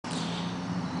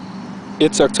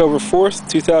It's October 4th,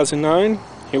 2009.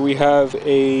 Here we have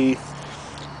a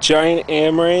giant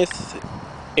amaranth,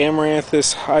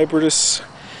 Amaranthus hybridus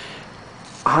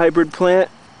hybrid plant.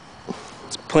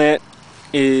 This plant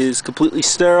is completely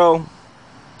sterile.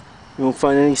 You won't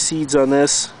find any seeds on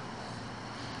this.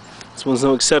 This one's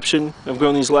no exception. I've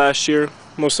grown these last year.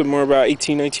 Most of them are about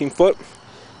 18-19 foot.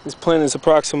 This plant is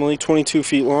approximately 22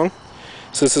 feet long.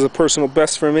 So this is a personal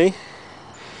best for me.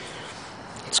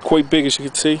 It's quite big, as you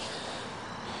can see.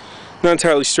 Not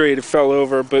entirely straight, it fell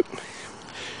over, but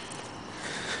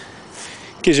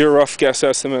gives you a rough guess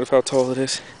estimate of how tall it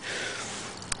is.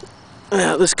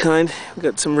 This kind, we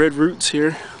got some red roots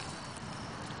here.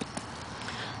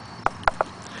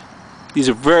 These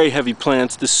are very heavy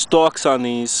plants. The stalks on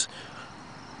these,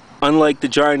 unlike the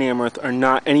giant amaranth, are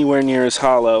not anywhere near as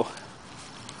hollow.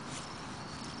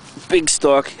 Big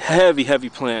stalk, heavy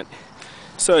plant.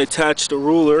 So I attached a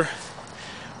ruler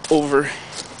over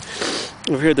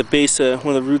here at the base of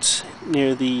one of the roots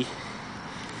near the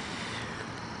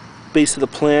base of the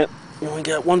plant. And we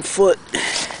got 1 foot.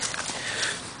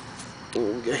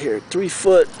 And we got here 3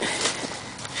 foot.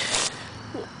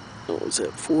 What was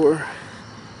that? 4,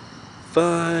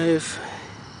 5.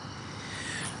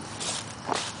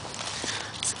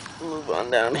 Let's move on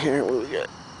down here. What do we got?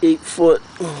 8 foot.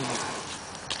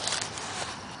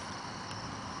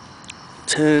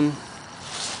 10.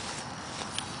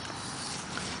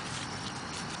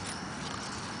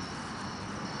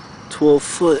 12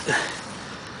 foot,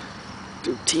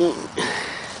 13,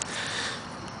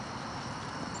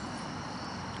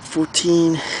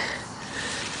 14, get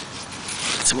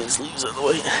some of these leaves out of the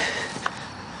way,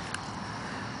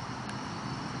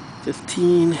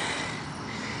 15,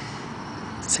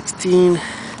 16,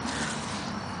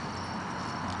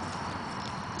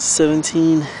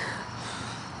 17,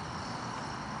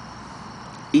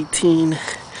 18,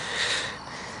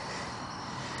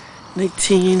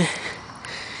 19,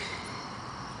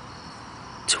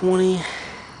 20,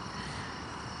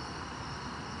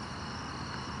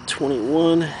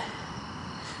 21.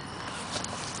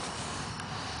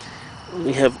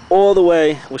 We have all the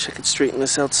way, I wish I could straighten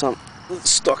this out some. The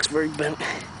stalk's very bent.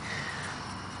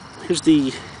 Here's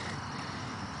the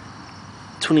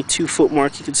 22 foot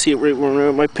mark. You can see it right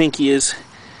where my pinky is.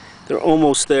 They're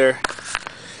almost there.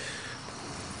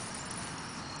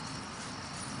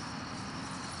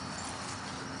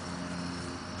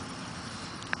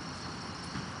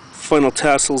 Final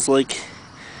tassels, like,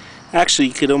 actually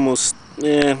you could almost,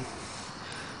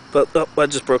 but oh, I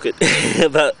just broke it.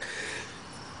 About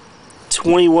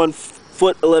 21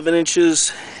 foot 11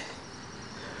 inches.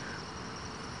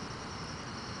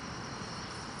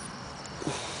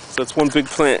 So that's one big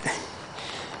plant.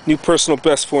 New personal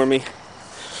best for me.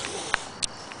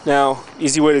 Now,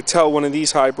 easy way to tell one of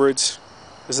these hybrids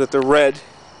is that they're red,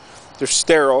 they're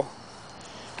sterile.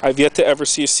 I've yet to ever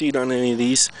see a seed on any of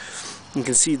these. You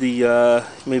can see the,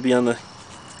 maybe on the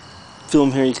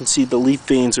film here, you can see the leaf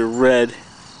veins are red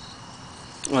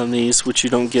on these, which you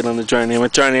don't get on the giant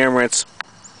amaranth. Giant amaranths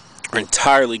are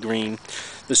entirely green.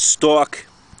 The stalk,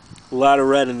 a lot of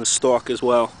red in the stalk as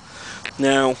well.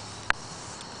 Now,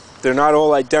 they're not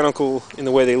all identical in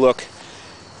the way they look.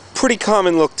 Pretty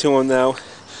common look to them though.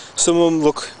 Some of them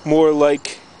look more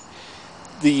like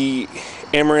the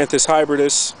Amaranthus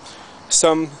hybridus.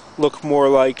 Some look more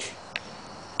like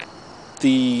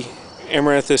the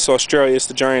Amaranthus australis,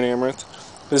 the giant amaranth.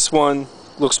 This one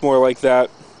looks more like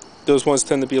that. Those ones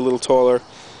tend to be a little taller.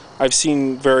 I've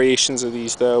seen variations of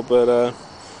these though, but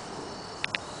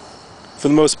for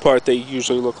the most part they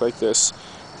usually look like this.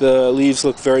 The leaves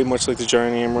look very much like the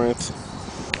giant amaranth.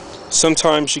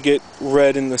 Sometimes you get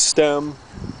red in the stem.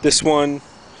 This one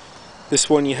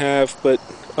you have, but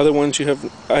other ones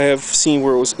I have seen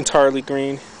where it was entirely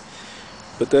green.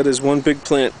 But that is one big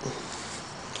plant.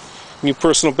 New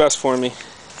personal best for me.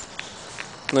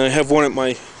 And I have one at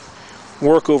my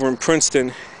work over in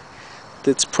Princeton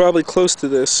that's probably close to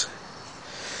this.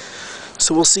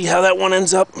 So we'll see how that one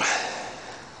ends up.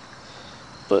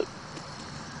 But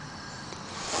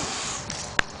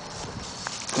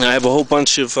I have a whole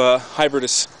bunch of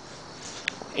hybridus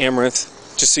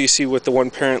amaranth, just so you see what the one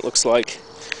parent looks like.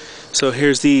 So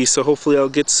here's these. So hopefully I'll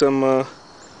get some a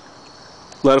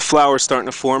lot of flowers starting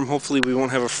to form. Hopefully we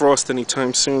won't have a frost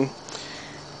anytime soon.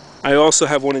 I also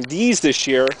have one of these this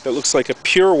year that looks like a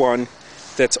pure one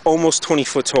that's almost 20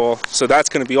 foot tall. So that's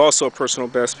going to be also a personal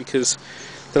best, because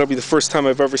that'll be the first time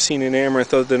I've ever seen an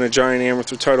amaranth other than a giant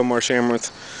amaranth or tidal marsh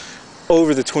amaranth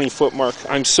over the 20 foot mark.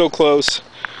 I'm so close.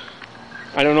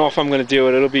 I don't know if I'm going to do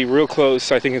it. It'll be real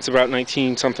close. I think it's about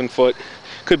 19 something foot.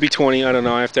 Could be 20. I don't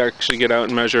know. I have to actually get out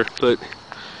and measure. But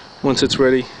once it's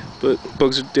ready, but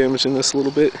bugs are damaging this a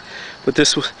little bit. But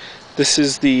this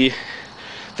is the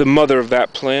mother of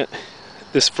that plant,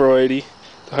 this variety,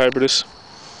 the hybridus.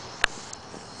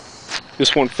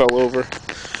 This one fell over.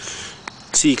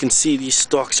 So you can see these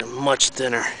stalks are much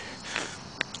thinner.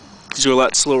 These are a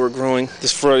lot slower growing.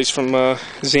 This variety's from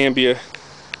Zambia.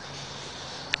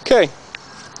 Okay.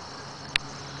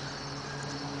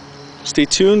 Stay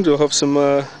tuned. We'll have some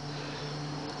more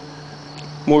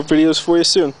videos for you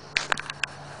soon.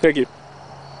 Thank you.